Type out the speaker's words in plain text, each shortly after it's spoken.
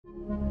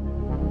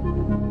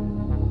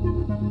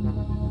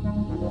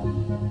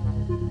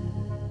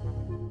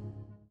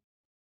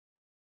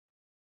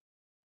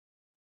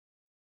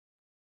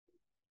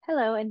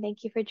Hello, and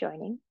thank you for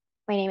joining.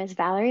 My name is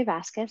Valeri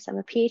Vasquez. I'm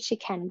a PhD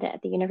candidate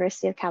at the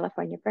University of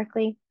California,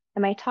 Berkeley,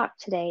 and my talk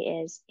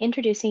today is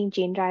Introducing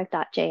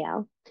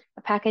GeneDrive.jl,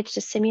 a package to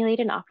simulate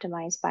and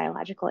optimize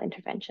biological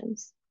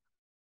interventions.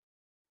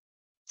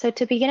 So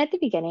to begin at the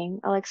beginning,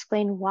 I'll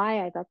explain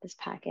why I built this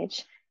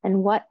package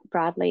and what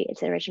broadly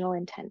its original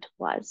intent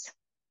was.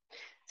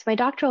 So my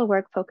doctoral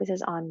work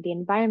focuses on the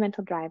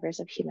environmental drivers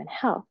of human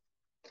health.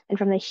 And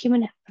from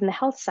the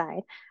health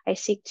side, I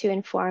seek to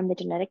inform the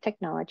genetic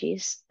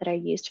technologies that are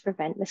used to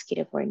prevent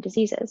mosquito-borne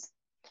diseases.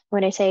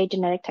 When I say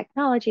genetic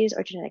technologies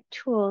or genetic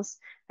tools,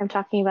 I'm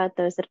talking about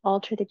those that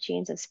alter the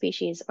genes of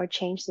species or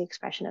change the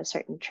expression of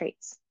certain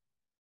traits.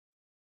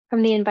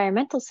 From the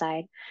environmental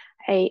side,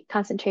 I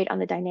concentrate on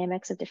the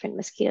dynamics of different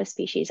mosquito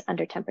species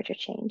under temperature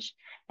change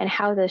and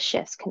how those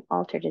shifts can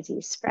alter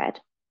disease spread.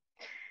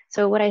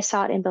 So what I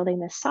sought in building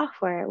this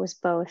software was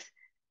both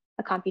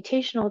a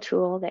computational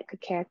tool that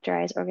could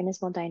characterize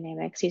organismal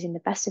dynamics using the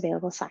best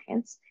available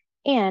science,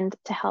 and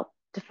to help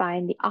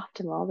define the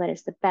optimal, that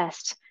is the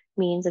best,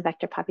 means of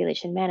vector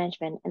population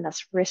management and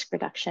thus risk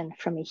reduction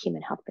from a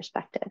human health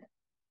perspective.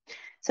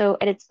 So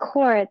at its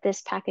core,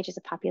 this package is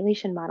a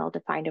population model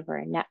defined over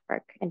a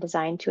network and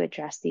designed to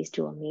address these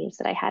dual needs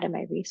that I had in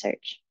my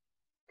research.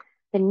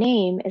 The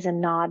name is a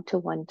nod to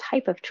one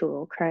type of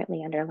tool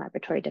currently under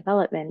laboratory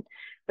development,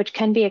 which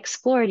can be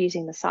explored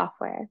using the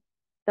software.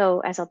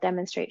 Though, as I'll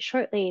demonstrate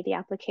shortly, the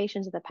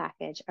applications of the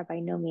package are by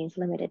no means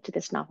limited to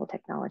this novel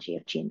technology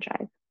of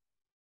GeneDrive.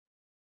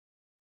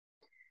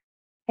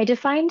 I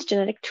defined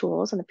genetic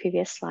tools on the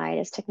previous slide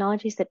as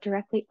technologies that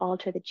directly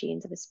alter the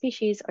genes of a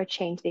species or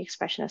change the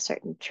expression of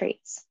certain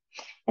traits.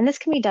 And this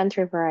can be done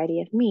through a variety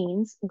of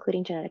means,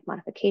 including genetic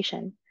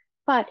modification,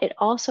 but it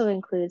also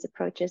includes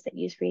approaches that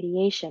use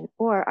radiation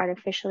or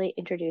artificially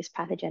introduce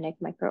pathogenic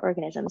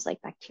microorganisms like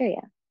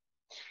bacteria.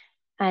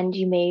 And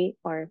you may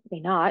or may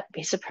not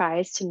be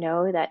surprised to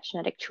know that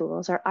genetic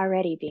tools are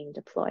already being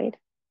deployed.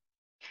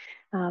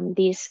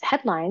 These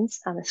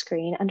headlines on the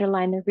screen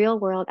underline the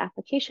real-world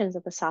applications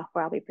of the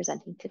software I'll be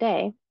presenting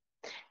today,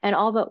 and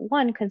all but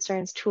one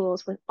concerns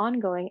tools with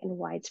ongoing and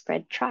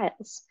widespread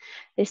trials.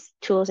 These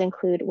tools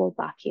include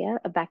Wolbachia,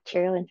 a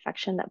bacterial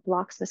infection that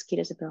blocks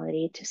mosquitoes'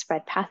 ability to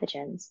spread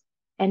pathogens,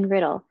 and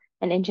Riddle,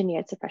 an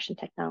engineered suppression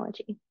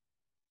technology.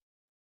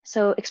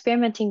 So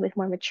experimenting with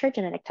more mature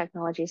genetic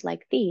technologies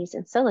like these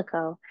in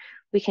silico,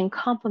 we can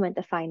complement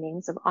the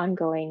findings of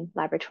ongoing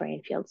laboratory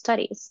and field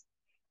studies.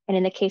 And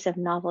in the case of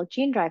novel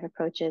gene drive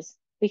approaches,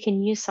 we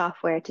can use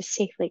software to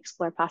safely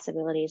explore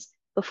possibilities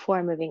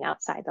before moving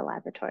outside the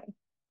laboratory.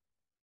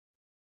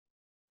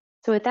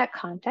 So with that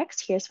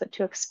context, here's what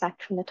to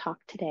expect from the talk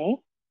today.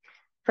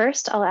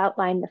 First, I'll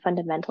outline the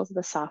fundamentals of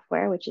the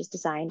software, which is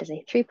designed as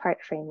a three-part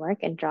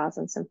framework and draws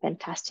on some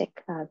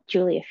fantastic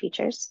Julia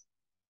features.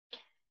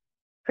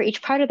 For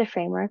each part of the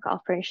framework,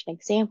 I'll furnish an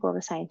example of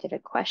a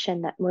scientific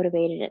question that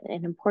motivated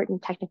an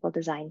important technical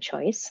design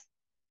choice.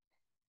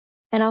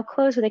 And I'll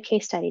close with a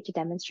case study to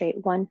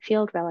demonstrate one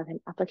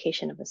field-relevant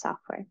application of the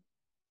software.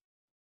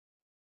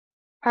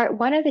 Part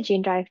one of the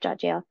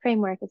GeneDrive.jl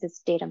framework is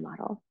its data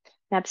model,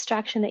 an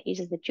abstraction that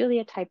uses the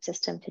Julia type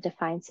system to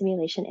define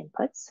simulation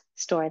inputs,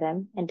 store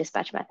them, and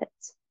dispatch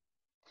methods.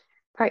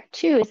 Part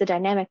two is the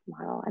dynamic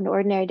model, an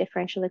ordinary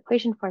differential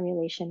equation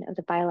formulation of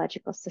the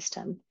biological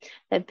system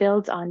that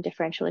builds on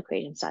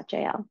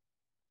DifferentialEquations.jl.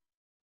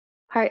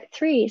 Part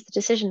three is the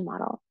decision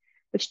model,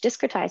 which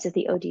discretizes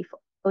the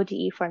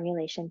ODE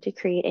formulation to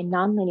create a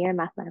nonlinear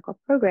mathematical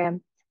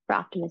program for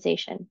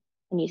optimization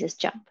and uses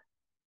JuMP.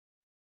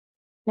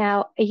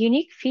 Now, a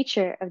unique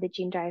feature of the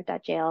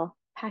GeneDrive.jl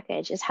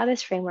package is how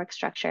this framework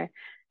structure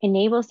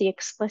enables the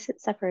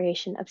explicit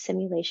separation of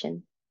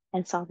simulation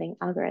and solving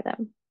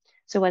algorithm.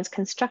 So once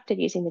constructed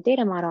using the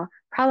data model,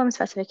 problem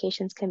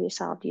specifications can be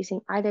solved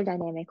using either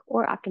dynamic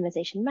or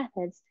optimization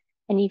methods,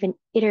 and even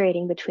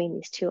iterating between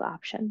these two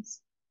options.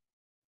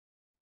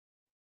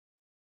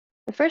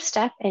 The first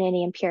step in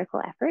any empirical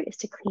effort is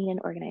to clean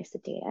and organize the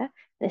data.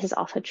 This is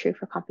also true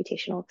for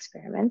computational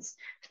experiments.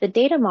 So the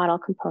data model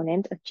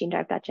component of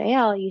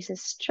GeneDrive.jl uses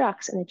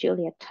structs in the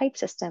Julia type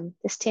system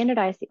to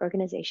standardize the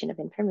organization of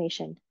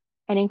information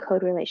and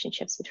encode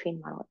relationships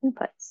between model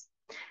inputs.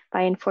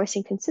 By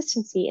enforcing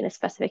consistency in the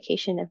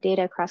specification of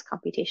data across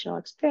computational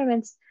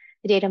experiments,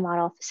 the data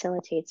model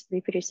facilitates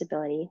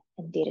reproducibility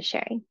and data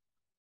sharing.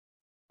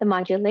 The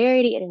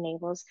modularity it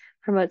enables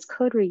promotes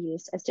code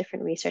reuse as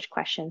different research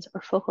questions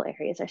or focal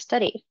areas are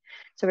studied,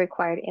 so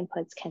required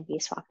inputs can be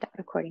swapped out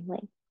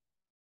accordingly.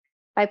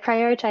 By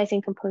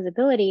prioritizing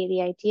composability,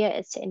 the idea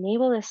is to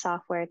enable the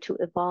software to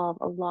evolve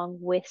along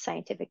with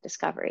scientific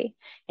discovery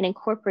and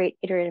incorporate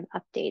iterative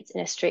updates in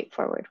a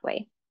straightforward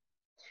way.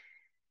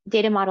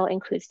 Data model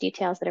includes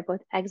details that are both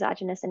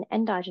exogenous and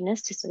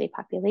endogenous to study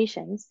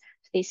populations.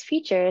 So these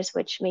features,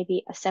 which may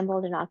be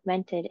assembled and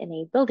augmented in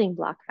a building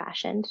block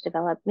fashion to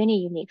develop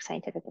many unique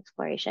scientific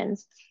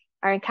explorations,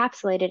 are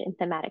encapsulated in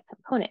thematic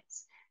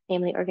components,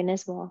 namely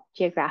organismal,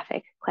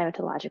 geographic,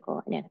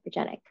 climatological, and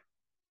anthropogenic.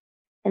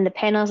 And the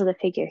panels of the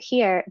figure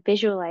here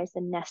visualize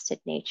the nested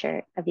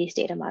nature of these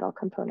data model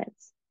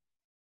components.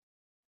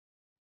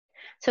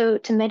 So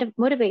to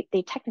motivate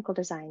the technical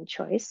design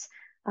choice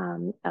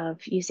of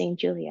using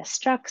Julia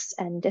structs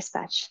and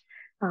dispatch,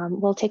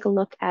 we'll take a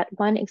look at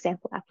one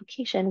example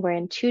application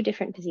wherein two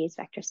different disease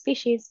vector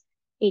species,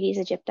 Aedes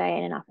aegypti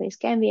and Anopheles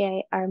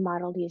gambiae, are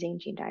modeled using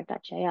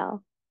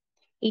GeneDrive.jl.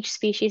 Each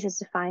species is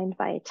defined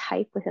by a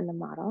type within the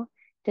model,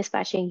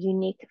 dispatching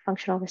unique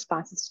functional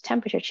responses to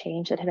temperature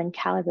change that have been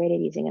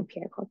calibrated using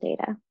empirical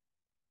data.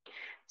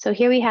 So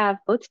here we have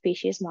both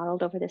species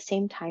modeled over the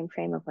same time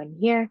frame of 1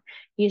 year,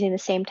 using the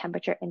same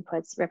temperature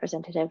inputs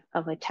representative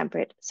of a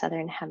temperate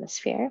southern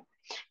hemisphere,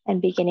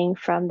 and beginning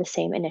from the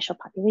same initial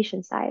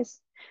population size.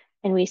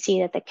 And we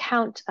see that the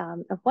count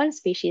of one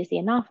species, the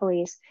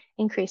Anopheles,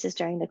 increases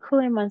during the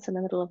cooler months in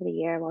the middle of the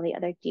year, while the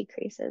other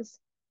decreases.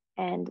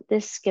 And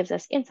this gives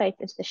us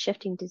insights into the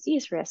shifting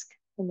disease risk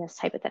in this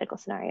hypothetical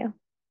scenario.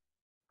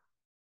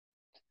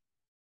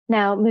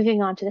 Now,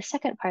 moving on to the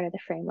second part of the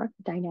framework,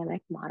 the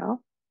dynamic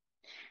model.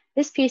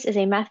 This piece is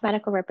a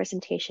mathematical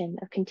representation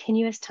of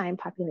continuous time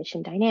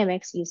population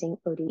dynamics using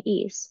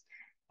ODEs.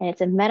 And it's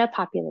a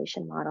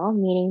metapopulation model,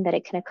 meaning that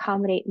it can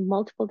accommodate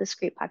multiple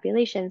discrete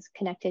populations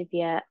connected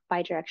via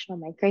bidirectional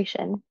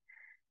migration.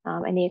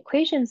 And the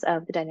equations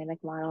of the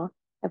dynamic model,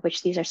 of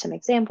which these are some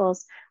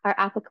examples, are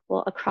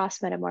applicable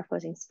across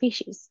metamorphosing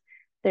species.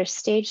 They're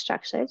stage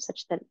structured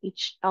such that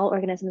all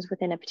organisms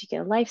within a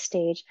particular life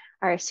stage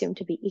are assumed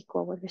to be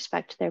equal with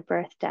respect to their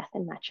birth, death,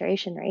 and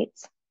maturation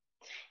rates.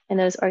 And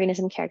those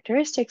organism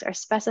characteristics are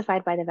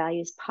specified by the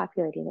values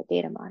populating the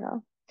data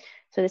model.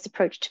 So this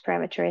approach to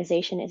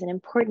parameterization is an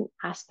important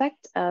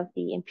aspect of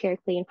the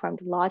empirically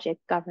informed logic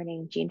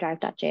governing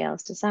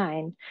GeneDrive.jl's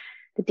design.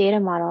 The data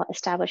model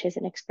establishes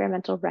an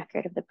experimental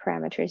record of the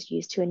parameters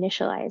used to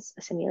initialize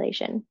a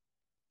simulation.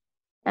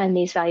 And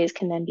these values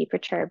can then be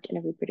perturbed in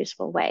a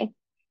reproducible way,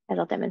 as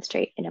I'll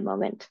demonstrate in a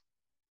moment.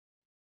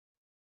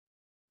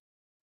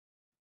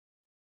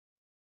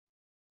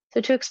 So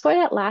to explore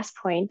that last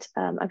point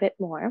a bit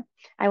more,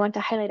 I want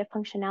to highlight a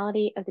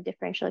functionality of the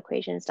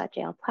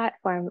DifferentialEquations.jl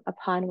platform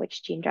upon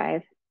which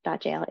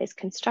GeneDrive.jl is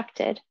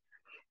constructed.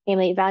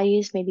 Namely,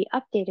 values may be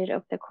updated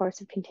over the course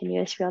of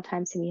continuous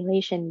real-time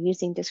simulation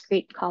using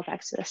discrete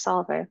callbacks to the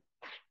solver,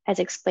 as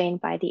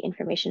explained by the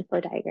information flow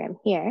diagram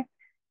here.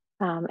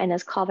 And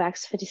those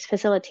callbacks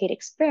facilitate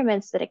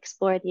experiments that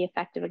explore the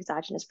effect of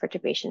exogenous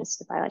perturbations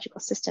to the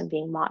biological system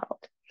being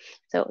modeled.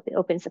 So it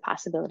opens the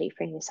possibility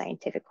for new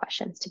scientific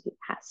questions to be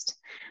asked.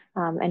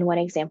 And one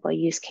example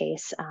use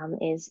case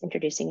is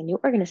introducing a new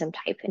organism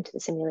type into the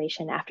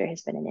simulation after it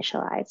has been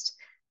initialized.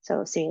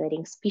 So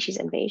simulating species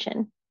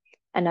invasion.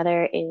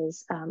 Another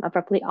is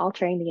abruptly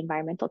altering the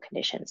environmental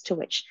conditions to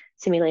which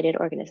simulated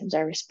organisms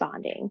are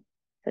responding,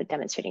 so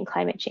demonstrating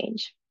climate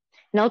change.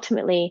 And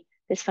ultimately,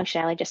 this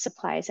functionality just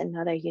supplies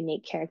another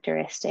unique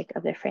characteristic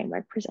of the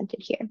framework presented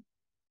here.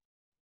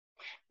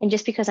 And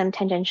just because I'm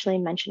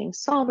tangentially mentioning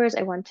solvers,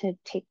 I want to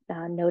take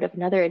note of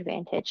another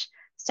advantage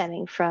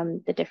stemming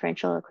from the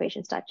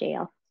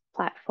DifferentialEquations.jl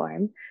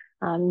platform,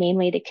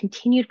 namely the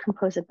continued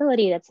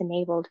composability that's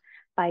enabled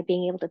by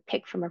being able to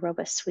pick from a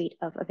robust suite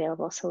of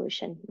available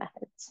solution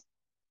methods.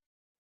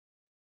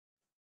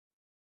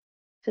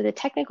 So the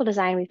technical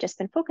design we've just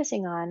been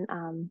focusing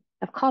on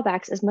of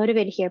callbacks is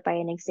motivated here by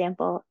an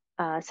example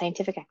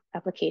scientific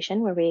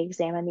application where we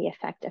examine the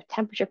effect of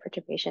temperature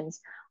perturbations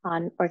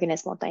on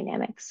organismal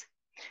dynamics.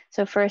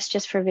 So first,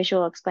 just for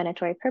visual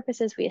explanatory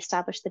purposes, we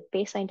established the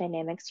baseline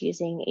dynamics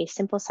using a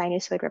simple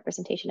sinusoid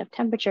representation of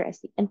temperature as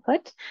the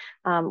input,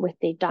 with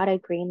the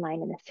dotted green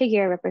line in the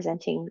figure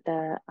representing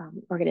the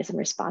organism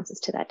responses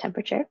to that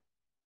temperature.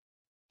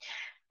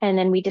 And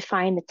then we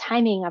define the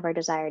timing of our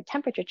desired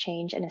temperature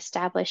change and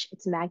establish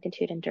its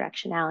magnitude and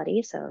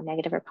directionality, so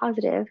negative or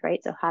positive,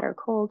 right? So hot or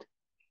cold.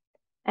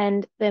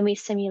 And then we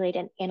simulate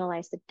and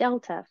analyze the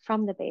delta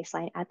from the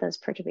baseline at those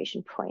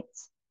perturbation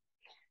points.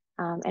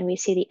 And we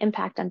see the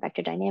impact on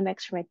vector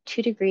dynamics from a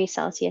 2 degrees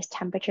Celsius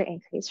temperature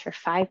increase for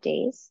 5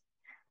 days,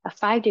 a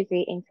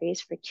 5-degree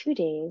increase for 2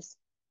 days,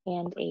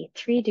 and a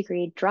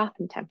 3-degree drop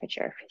in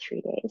temperature for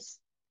 3 days.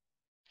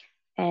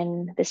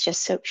 And this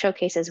just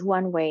showcases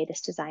one way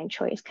this design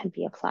choice can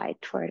be applied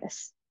toward a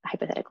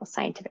hypothetical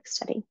scientific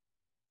study.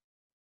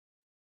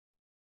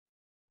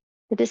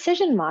 The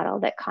decision model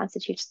that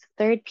constitutes the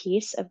third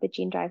piece of the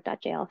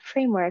GeneDrive.jl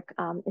framework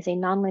is a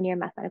nonlinear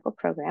mathematical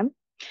program,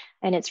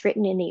 and it's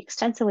written in the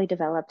extensively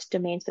developed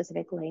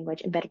domain-specific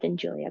language embedded in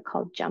Julia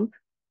called JuMP.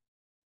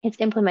 It's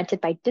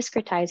implemented by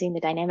discretizing the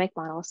dynamic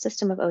model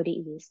system of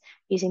ODEs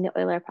using the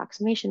Euler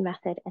approximation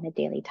method and a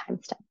daily time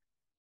step.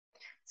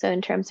 So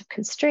in terms of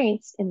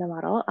constraints in the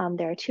model,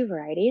 there are two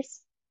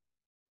varieties.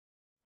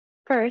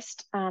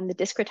 First, the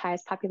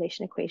discretized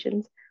population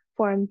equations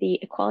form the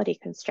equality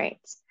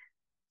constraints.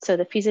 So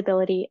the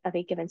feasibility of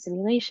a given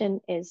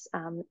simulation is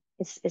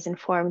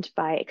informed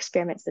by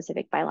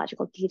experiment-specific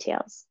biological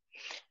details.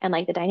 And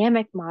like the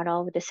dynamic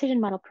model, the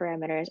decision model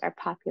parameters are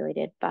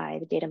populated by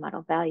the data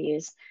model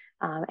values,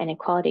 and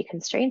equality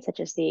constraints,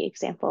 such as the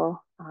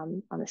example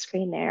on the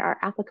screen there, are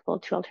applicable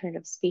to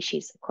alternative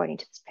species according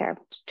to this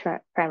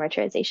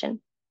parameterization.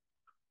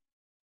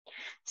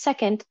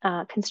 Second,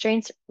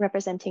 constraints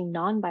representing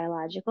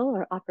non-biological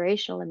or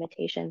operational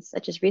limitations,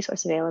 such as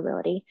resource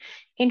availability,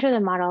 enter the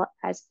model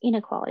as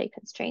inequality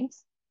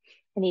constraints.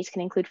 And these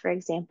can include, for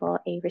example,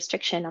 a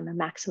restriction on the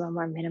maximum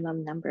or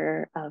minimum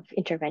number of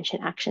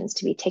intervention actions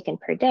to be taken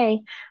per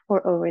day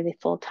or over the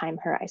full time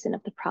horizon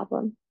of the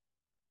problem.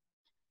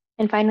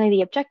 And finally,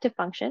 the objective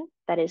function,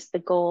 that is the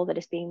goal that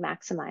is being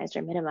maximized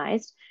or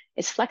minimized,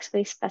 is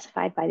flexibly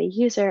specified by the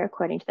user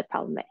according to the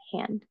problem at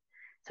hand.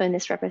 So in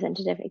this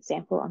representative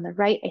example on the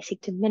right, I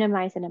seek to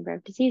minimize the number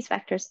of disease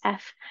vectors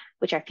F,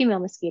 which are female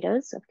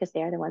mosquitoes, because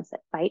they are the ones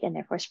that bite and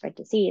therefore spread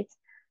disease,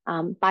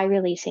 by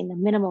releasing the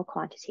minimal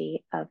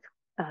quantity of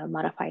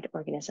modified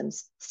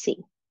organisms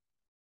C.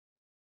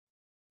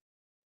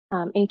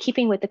 In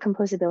keeping with the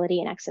composability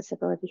and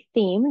accessibility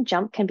theme,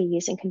 JuMP can be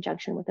used in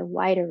conjunction with a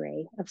wide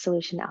array of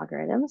solution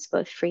algorithms,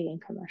 both free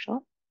and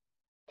commercial.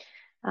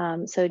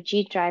 So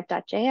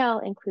GeneDrive.jl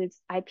includes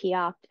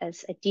IPOpt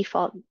as a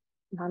default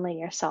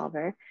nonlinear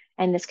solver,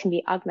 and this can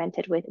be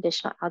augmented with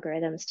additional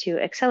algorithms to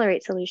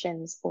accelerate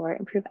solutions or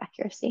improve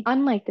accuracy.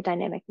 Unlike the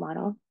dynamic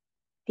model,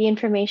 the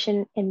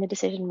information in the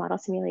decision model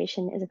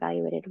simulation is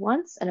evaluated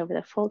once and over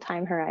the full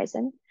time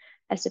horizon,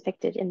 as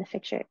depicted in the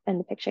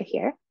picture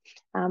here.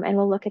 And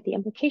we'll look at the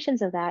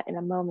implications of that in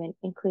a moment,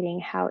 including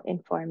how it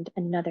informed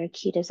another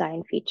key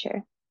design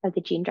feature of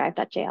the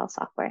GeneDrive.jl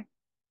software.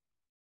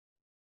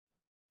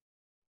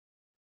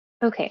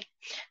 Okay,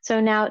 so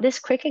now this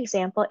quick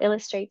example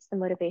illustrates the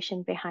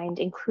motivation behind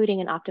including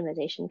an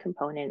optimization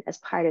component as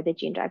part of the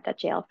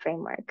GeneDrive.jl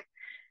framework.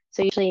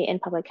 So usually in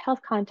public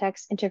health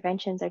contexts,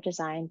 interventions are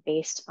designed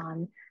based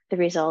on the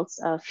results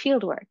of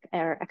fieldwork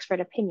or expert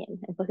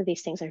opinion, and both of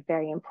these things are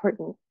very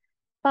important.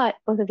 But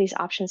both of these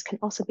options can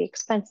also be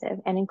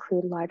expensive and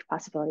include large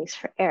possibilities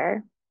for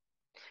error.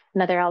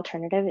 Another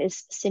alternative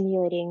is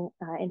simulating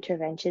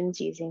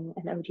interventions using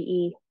an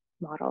ODE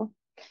model.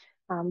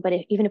 But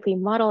even if we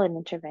model an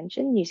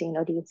intervention using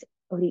an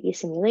ODE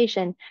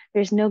simulation,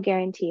 there's no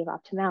guarantee of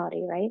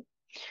optimality, right?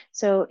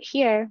 So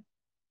here,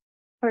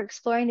 we're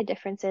exploring the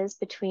differences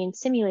between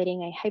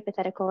simulating a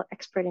hypothetical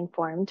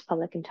expert-informed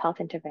public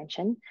health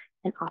intervention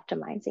and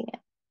optimizing it.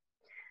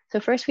 So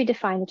first, we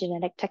define the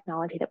genetic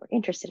technology that we're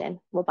interested in,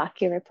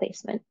 Wolbachia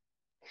replacement.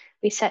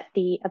 We set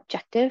the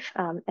objective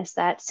as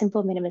that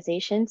simple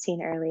minimization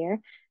seen earlier,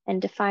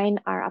 and define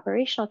our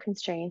operational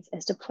constraints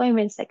as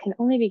deployments that can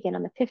only begin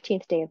on the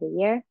 15th day of the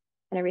year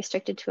and are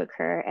restricted to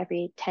occur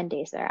every 10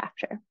 days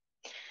thereafter.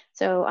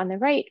 So on the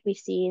right, we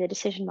see the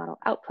decision model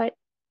output,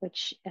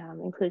 which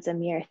includes a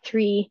mere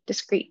 3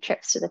 discrete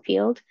trips to the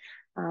field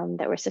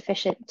that were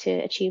sufficient to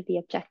achieve the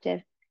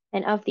objective.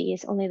 And of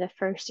these, only the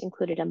first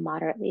included a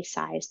moderately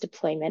sized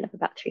deployment of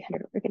about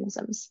 300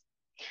 organisms.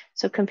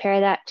 So compare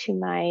that to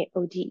my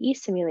ODE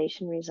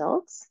simulation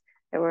results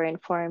that were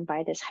informed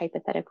by this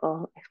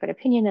hypothetical expert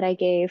opinion that I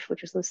gave,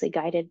 which was loosely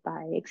guided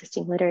by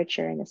existing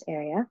literature in this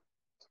area.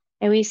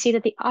 And we see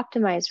that the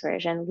optimized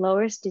version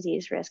lowers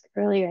disease risk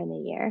earlier in the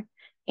year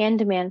and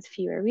demands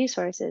fewer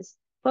resources,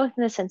 both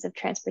in the sense of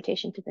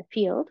transportation to the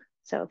field,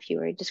 so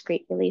fewer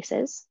discrete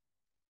releases,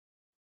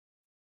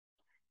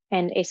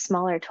 and a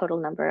smaller total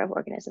number of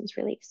organisms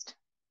released.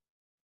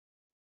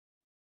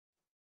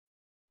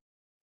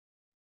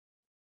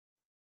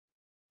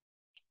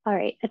 All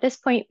right, at this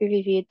point, we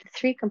reviewed the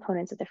 3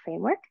 components of the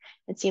framework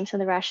and seen some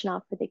of the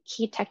rationale for the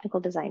key technical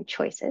design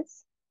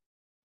choices.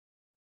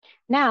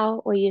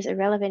 Now we'll use a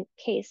relevant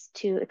case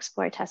to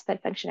explore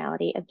testbed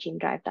functionality of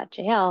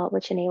GeneDrive.jl,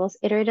 which enables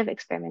iterative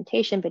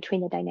experimentation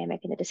between the dynamic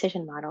and the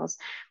decision models,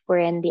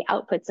 wherein the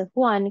outputs of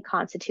one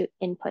constitute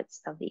inputs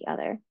of the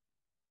other.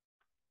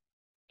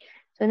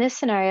 So in this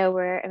scenario,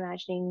 we're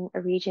imagining a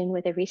region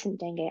with a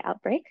recent dengue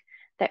outbreak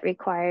that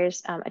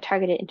requires a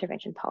targeted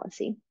intervention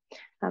policy.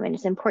 And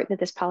it's important that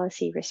this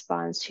policy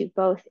responds to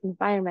both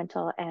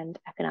environmental and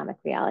economic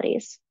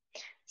realities.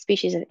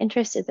 Species of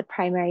interest is the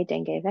primary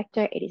dengue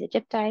vector, Aedes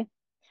aegypti.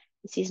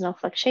 The seasonal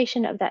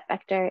fluctuation of that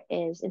vector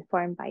is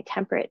informed by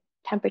temperate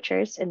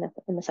temperatures in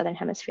the southern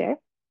hemisphere.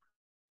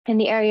 And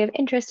the area of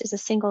interest is a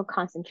single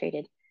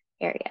concentrated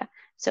area,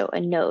 so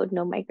a node,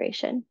 no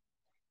migration.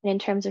 And in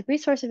terms of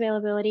resource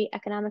availability,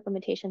 economic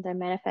limitations are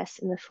manifest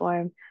in the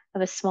form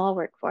of a small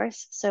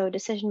workforce. So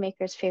decision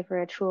makers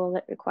favor a tool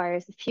that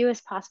requires the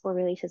fewest possible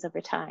releases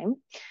over time.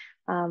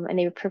 And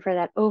they would prefer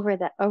that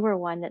over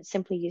one that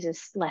simply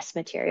uses less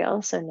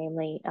material, so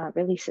namely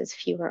releases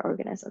fewer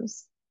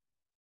organisms.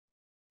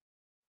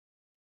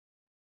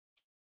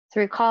 So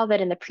recall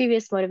that in the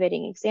previous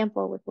motivating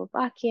example with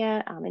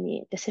Wolbachia in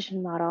the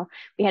decision model,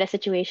 we had a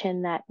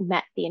situation that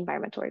met the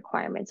environmental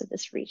requirements of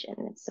this region.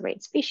 It's the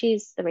right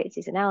species, the right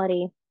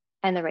seasonality,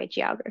 and the right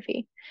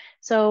geography.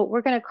 So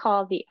we're going to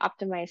call the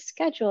optimized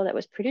schedule that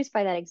was produced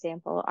by that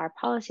example our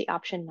policy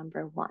option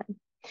number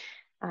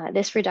 1.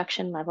 This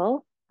reduction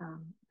level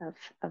of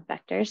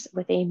vectors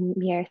with a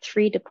mere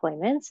 3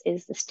 deployments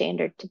is the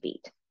standard to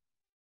beat.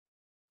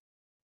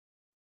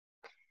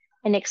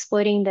 And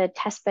exploiting the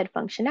testbed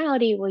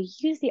functionality, we'll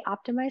use the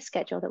optimized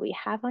schedule that we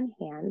have on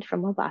hand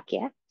from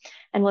Wolbachia,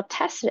 and we'll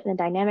test it in the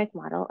dynamic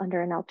model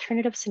under an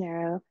alternative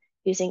scenario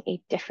using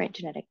a different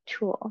genetic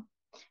tool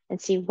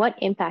and see what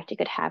impact it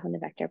could have on the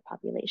vector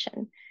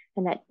population.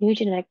 And that new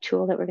genetic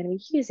tool that we're going to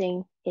be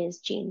using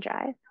is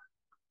GeneDrive.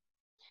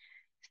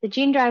 The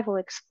GeneDrive we'll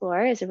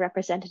explore is a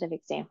representative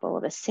example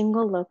of a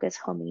single locus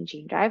homing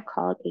gene drive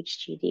called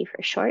HGD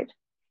for short.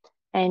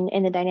 And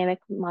in the dynamic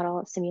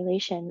model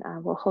simulation,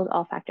 we'll hold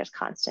all factors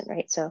constant,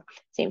 right? So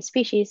same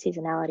species,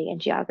 seasonality,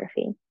 and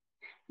geography.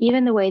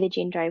 Even the way the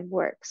GeneDrive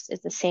works is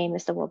the same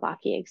as the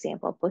Wolbachia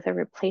example. Both are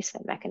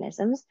replacement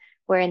mechanisms,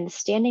 wherein the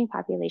standing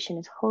population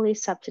is wholly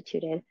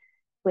substituted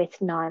with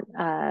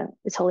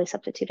wholly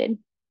substituted.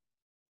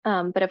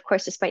 But of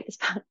course, despite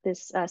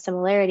this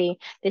similarity,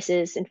 this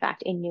is in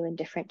fact a new and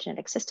different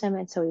genetic system,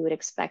 and so we would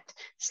expect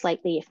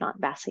slightly, if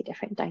not vastly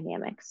different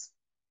dynamics.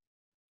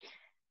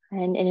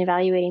 And in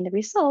evaluating the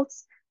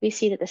results, we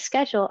see that the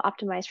schedule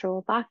optimized for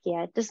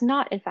Wolbachia does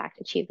not, in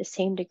fact, achieve the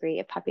same degree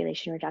of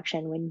population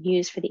reduction when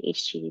used for the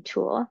HGD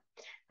tool,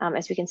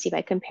 as we can see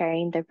by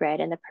comparing the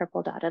red and the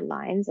purple dotted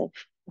lines of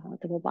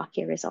the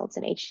Wolbachia results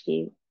and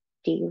HGD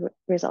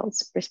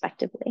results,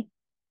 respectively.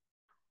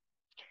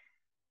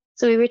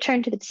 So we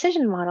return to the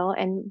decision model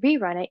and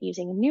rerun it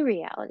using a new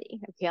reality,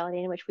 a reality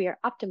in which we are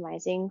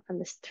optimizing from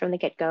the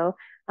get-go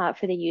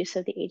for the use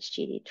of the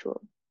HGD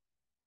tool.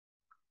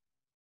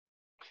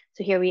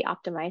 So here we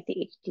optimize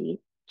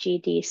the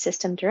HGD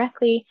system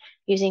directly,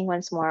 using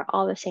once more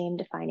all the same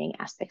defining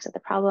aspects of the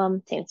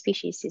problem, same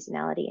species,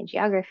 seasonality, and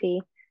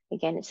geography.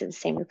 Again, it's the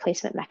same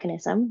replacement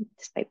mechanism,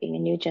 despite being a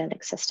new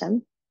genetic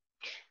system.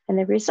 And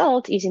the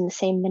result, using the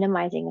same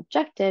minimizing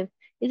objective,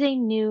 is a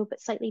new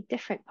but slightly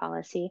different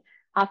policy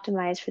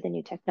optimized for the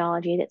new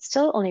technology that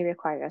still only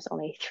requires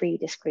 3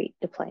 discrete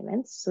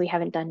deployments. So we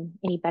haven't done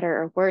any better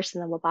or worse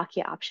than the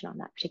Wolbachia option on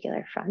that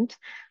particular front,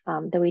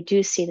 though we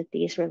do see that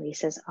these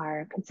releases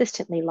are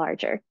consistently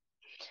larger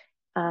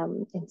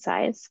in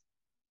size.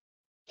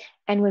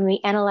 And when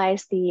we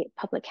analyze the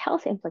public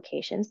health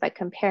implications by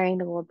comparing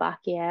the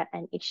Wolbachia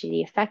and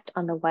HGD effect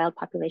on the wild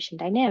population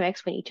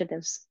dynamics when each of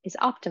those is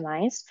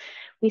optimized,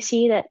 we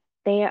see that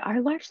they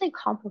are largely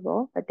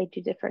comparable, but they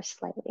do differ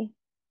slightly.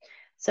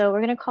 So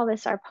we're going to call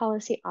this our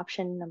policy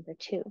option number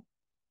 2.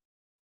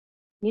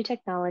 New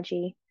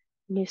technology,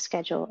 new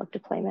schedule of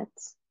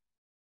deployments.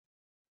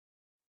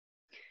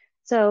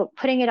 So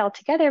putting it all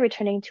together,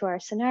 returning to our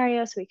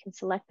scenario so we can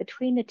select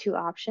between the 2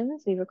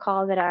 options, we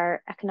recall that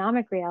our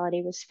economic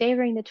reality was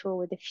favoring the tool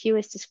with the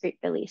fewest discrete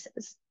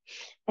releases.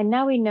 And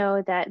now we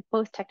know that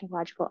both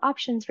technological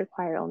options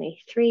require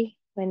only 3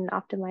 when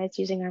optimized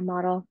using our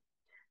model.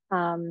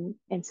 And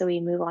so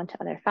we move on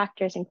to other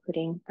factors,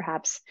 including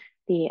perhaps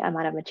the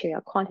amount of material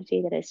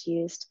quantity that is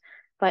used.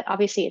 But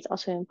obviously, it's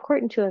also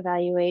important to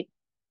evaluate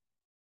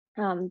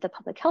the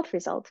public health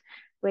result,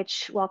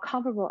 which, while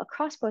comparable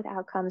across both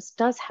outcomes,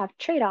 does have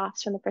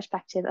trade-offs from the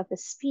perspective of the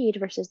speed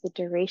versus the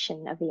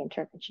duration of the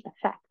intervention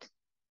effect.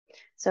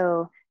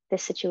 So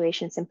this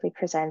situation simply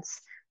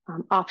presents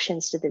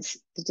options to the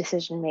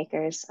decision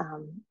makers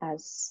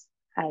as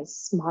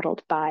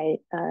modeled by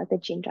the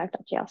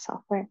GeneDrive.jl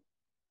software.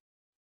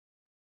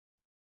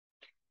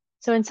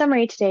 So in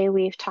summary, today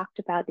we've talked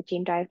about the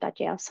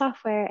GeneDrive.jl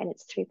software and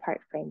its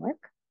 3-part framework.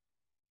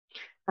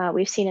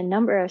 We've seen a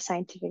number of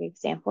scientific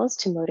examples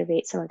to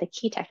motivate some of the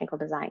key technical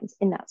designs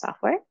in that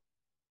software.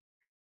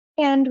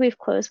 And we've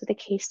closed with a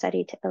case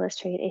study to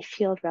illustrate a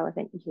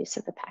field-relevant use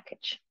of the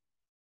package.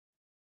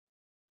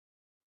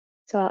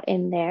 So I'll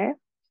end there.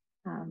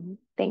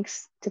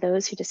 Thanks to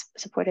those who just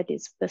supported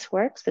this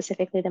work,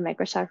 specifically the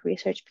Microsoft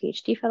Research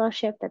PhD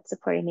Fellowship that's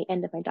supporting the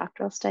end of my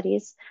doctoral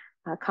studies.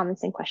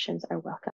 Comments and questions are welcome.